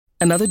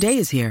Another day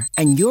is here,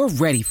 and you're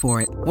ready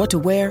for it. What to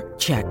wear?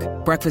 Check.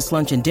 Breakfast,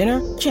 lunch, and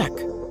dinner? Check.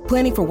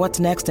 Planning for what's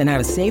next and how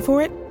to save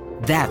for it?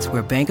 That's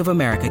where Bank of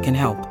America can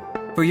help.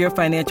 For your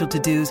financial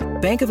to-dos,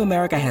 Bank of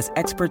America has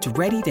experts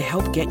ready to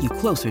help get you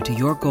closer to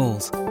your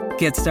goals.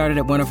 Get started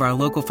at one of our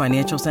local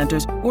financial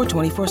centers or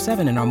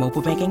 24/7 in our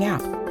mobile banking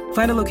app.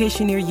 Find a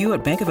location near you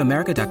at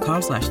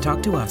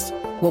bankofamerica.com/talktous.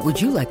 What would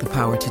you like the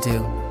power to do?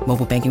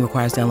 Mobile banking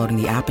requires downloading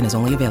the app and is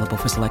only available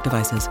for select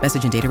devices.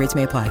 Message and data rates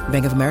may apply.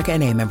 Bank of America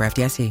N.A., member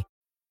FDIC.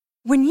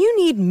 When you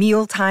need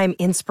mealtime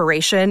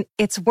inspiration,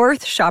 it's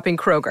worth shopping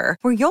Kroger,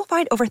 where you'll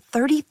find over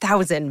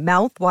 30,000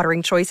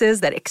 mouth-watering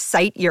choices that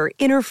excite your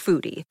inner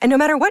foodie. And no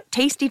matter what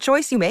tasty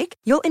choice you make,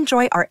 you'll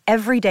enjoy our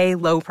everyday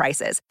low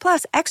prices,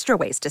 plus extra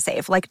ways to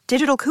save, like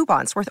digital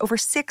coupons worth over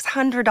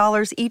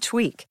 $600 each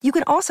week. You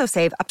can also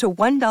save up to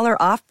 $1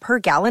 off per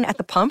gallon at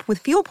the pump with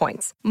fuel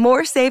points.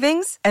 More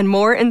savings and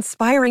more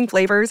inspiring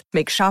flavors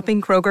make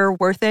shopping Kroger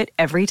worth it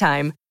every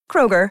time.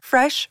 Kroger,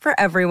 fresh for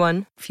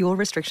everyone. Fuel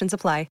restrictions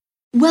apply.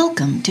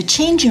 Welcome to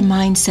Change Your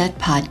Mindset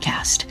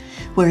podcast,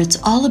 where it's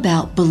all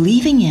about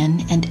believing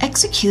in and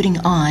executing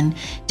on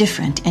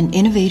different and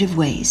innovative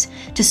ways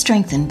to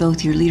strengthen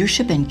both your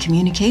leadership and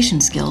communication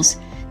skills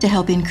to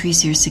help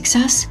increase your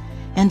success,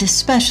 and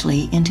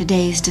especially in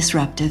today's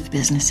disruptive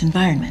business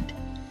environment.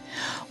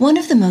 One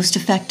of the most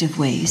effective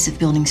ways of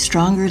building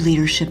stronger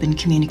leadership and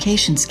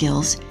communication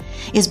skills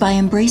is by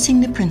embracing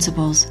the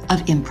principles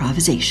of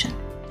improvisation.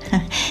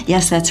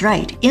 Yes, that's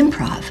right,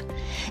 improv.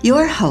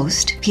 Your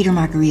host, Peter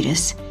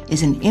Margaritis,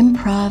 is an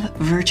improv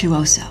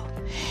virtuoso.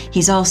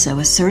 He's also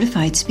a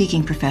certified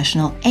speaking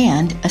professional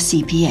and a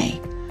CPA,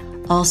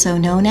 also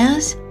known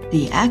as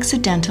the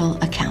Accidental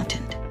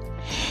Accountant.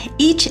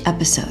 Each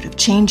episode of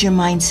Change Your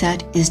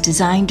Mindset is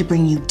designed to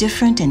bring you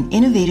different and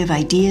innovative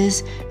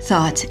ideas,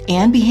 thoughts,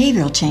 and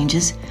behavioral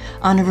changes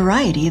on a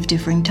variety of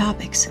differing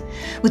topics,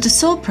 with the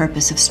sole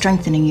purpose of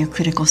strengthening your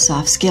critical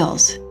soft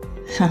skills.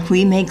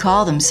 We may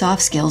call them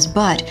soft skills,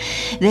 but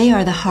they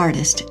are the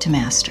hardest to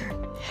master.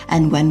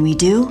 And when we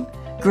do,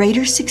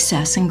 greater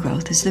success and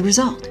growth is the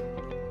result.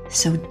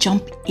 So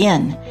jump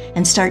in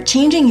and start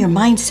changing your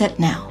mindset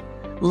now.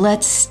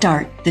 Let's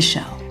start the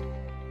show.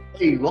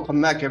 Hey, welcome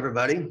back,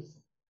 everybody.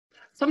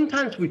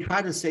 Sometimes we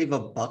try to save a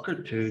buck or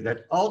two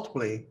that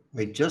ultimately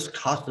may just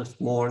cost us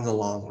more in the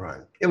long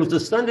run. It was the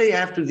Sunday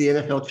after the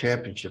NFL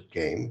championship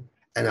game,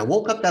 and I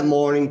woke up that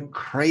morning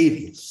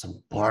craving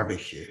some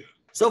barbecue.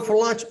 So for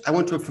lunch, I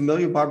went to a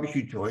familiar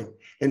barbecue joint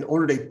and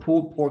ordered a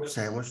pulled pork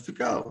sandwich to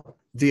go.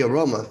 The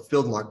aroma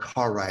filled my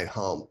car ride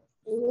home.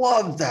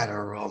 Love that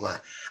aroma.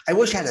 I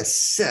wish I had a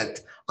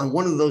scent on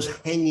one of those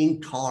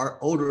hanging car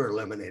odor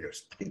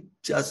eliminators. I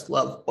just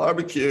love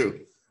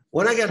barbecue.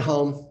 When I got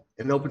home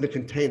and opened the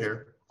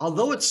container,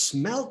 although it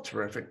smelled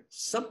terrific,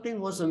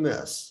 something was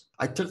amiss.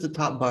 I took the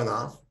top bun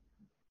off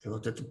and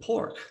looked at the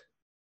pork.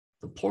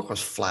 The pork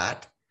was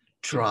flat,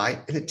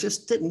 dry, and it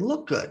just didn't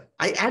look good.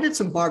 I added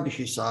some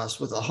barbecue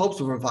sauce with the hopes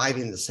of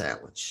reviving the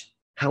sandwich.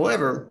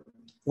 However,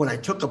 when I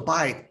took a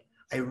bite,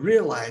 I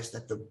realized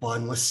that the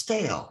bun was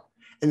stale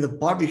and the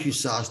barbecue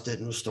sauce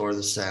didn't restore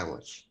the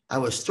sandwich. I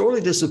was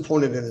thoroughly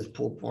disappointed in this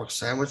pulled pork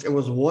sandwich and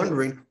was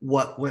wondering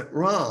what went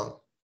wrong.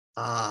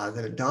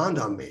 Then it dawned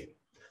on me.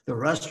 The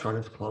restaurant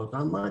is closed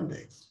on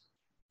Mondays.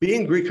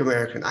 Being Greek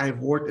American, I have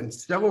worked in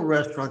several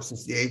restaurants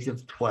since the age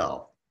of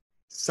 12.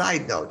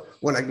 Side note,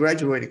 when I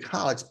graduated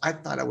college, I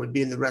thought I would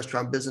be in the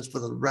restaurant business for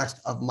the rest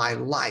of my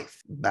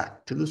life.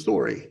 Back to the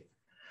story.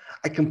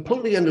 I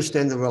completely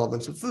understand the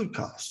relevance of food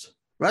costs.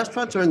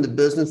 Restaurants are in the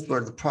business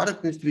where the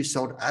product needs to be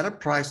sold at a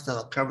price that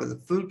will cover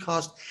the food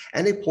cost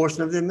and a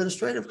portion of the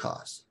administrative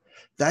costs.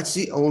 That's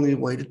the only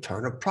way to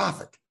turn a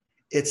profit.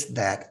 It's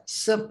that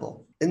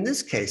simple. In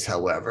this case,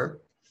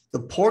 however, the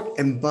pork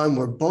and bun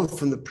were both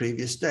from the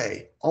previous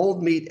day,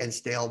 old meat and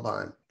stale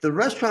bun. The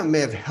restaurant may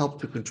have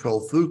helped to control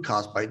food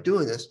costs by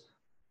doing this,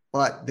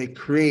 but they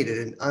created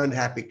an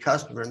unhappy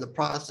customer in the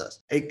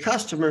process. A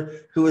customer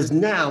who is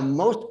now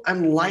most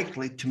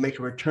unlikely to make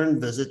a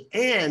return visit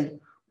and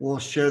will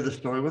share the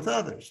story with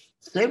others.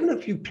 Saving a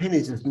few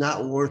pennies is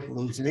not worth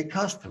losing a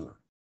customer.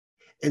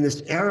 In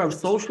this era of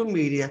social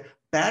media,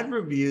 bad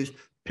reviews,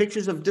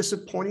 pictures of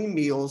disappointing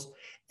meals,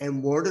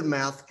 and word of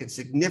mouth can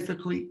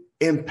significantly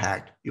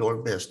impact your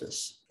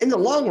business. In the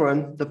long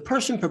run, the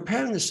person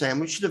preparing the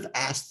sandwich should have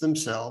asked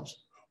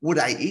themselves, would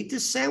I eat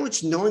this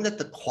sandwich knowing that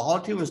the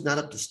quality was not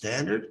up to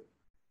standard?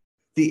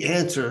 The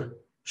answer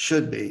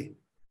should be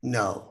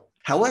no.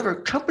 However,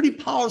 company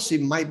policy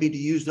might be to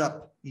use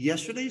up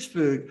yesterday's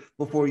food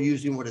before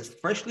using what is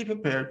freshly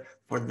prepared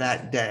for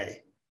that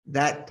day.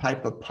 That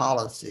type of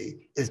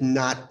policy is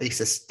not a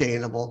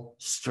sustainable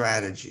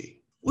strategy.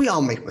 We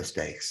all make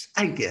mistakes.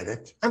 I get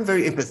it. I'm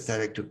very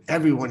empathetic to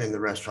everyone in the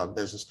restaurant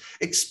business,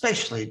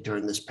 especially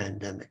during this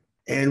pandemic.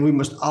 And we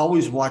must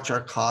always watch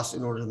our costs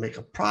in order to make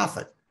a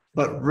profit,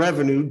 but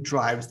revenue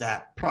drives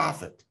that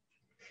profit.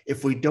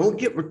 If we don't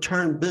get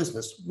return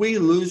business, we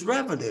lose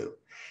revenue,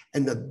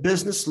 and the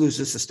business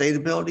loses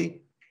sustainability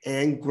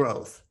and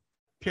growth,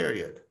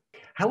 period.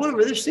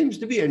 However, there seems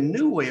to be a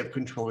new way of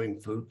controlling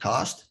food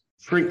cost,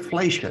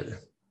 shrinkflation.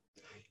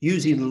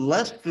 using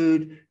less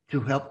food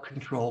to help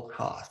control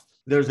costs.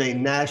 There's a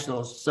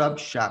national sub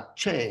shop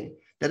chain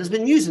that has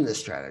been using this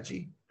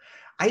strategy.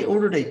 I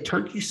ordered a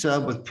turkey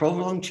sub with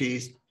provolone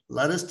cheese,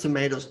 lettuce,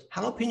 tomatoes,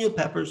 jalapeno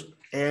peppers,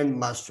 and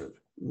mustard.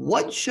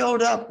 What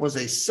showed up was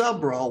a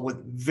sub roll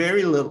with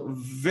very little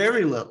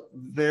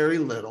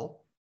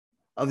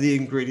of the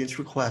ingredients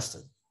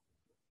requested.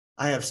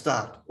 I have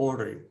stopped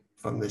ordering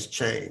from this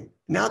chain.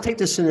 Now take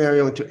this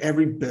scenario into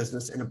every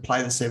business and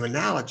apply the same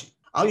analogy.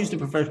 I'll use the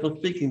professional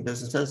speaking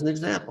business as an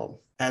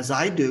example. As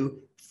I do,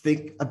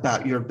 think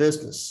about your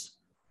business.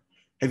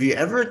 Have you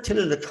ever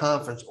attended a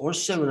conference or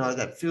seminar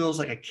that feels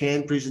like a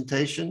canned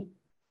presentation?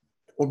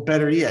 Or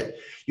better yet,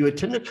 you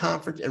attend a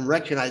conference and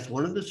recognize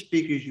one of the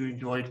speakers you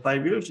enjoyed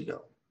 5 years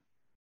ago.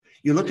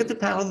 You look at the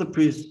title of the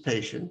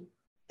presentation,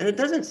 and it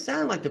doesn't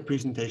sound like the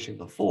presentation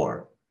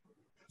before.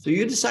 So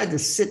you decide to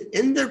sit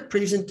in their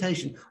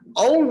presentation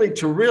only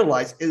to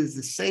realize it is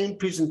the same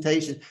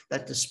presentation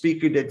that the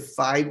speaker did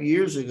 5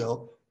 years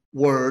ago,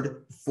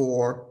 word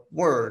for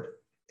word.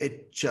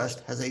 It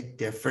just has a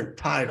different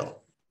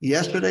title.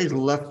 Yesterday's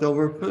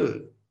leftover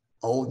food,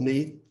 old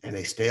meat, and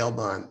a stale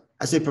bun.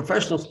 As a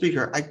professional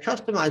speaker, I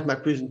customize my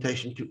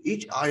presentation to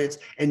each audience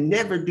and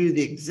never do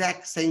the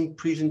exact same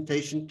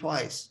presentation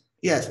twice.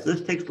 Yes,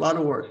 this takes a lot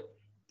of work,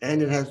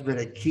 and it has been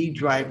a key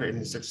driver in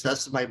the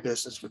success of my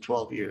business for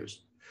 12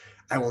 years.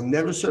 I will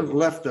never serve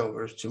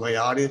leftovers to my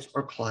audience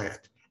or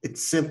client.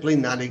 It's simply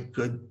not a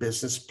good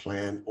business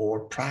plan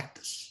or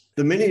practice.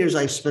 The many years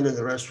I spent in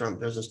the restaurant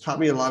business taught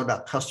me a lot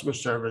about customer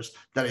service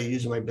that I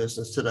use in my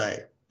business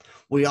today.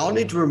 We all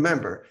need to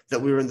remember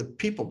that we're in the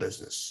people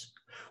business.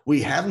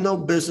 We have no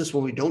business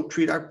when we don't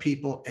treat our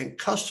people and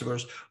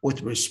customers with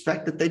the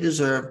respect that they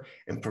deserve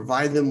and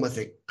provide them with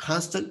a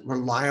constant,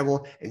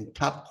 reliable, and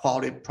top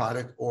quality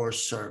product or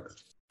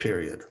service,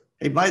 period.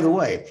 Hey, by the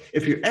way,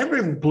 if you're ever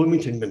in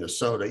Bloomington,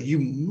 Minnesota, you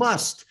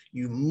must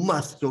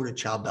go to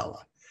Ciao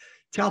Bella.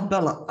 Ciao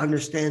Bella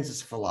understands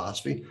its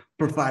philosophy,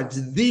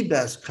 provides the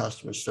best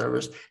customer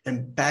service,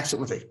 and backs it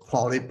with a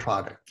quality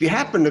product. If you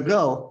happen to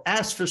go,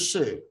 ask for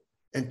Sue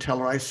and tell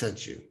her I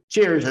sent you.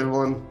 Cheers,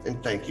 everyone,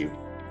 and thank you.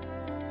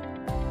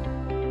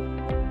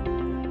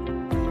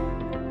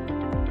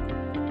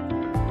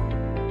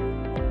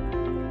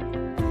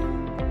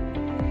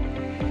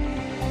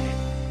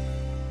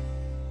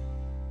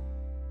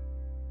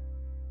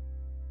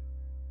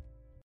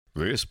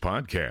 This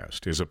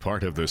podcast is a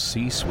part of the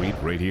C-Suite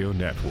Radio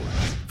Network.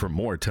 For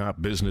more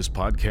top business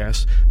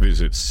podcasts,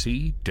 visit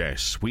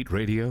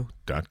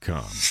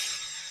c-suiteradio.com.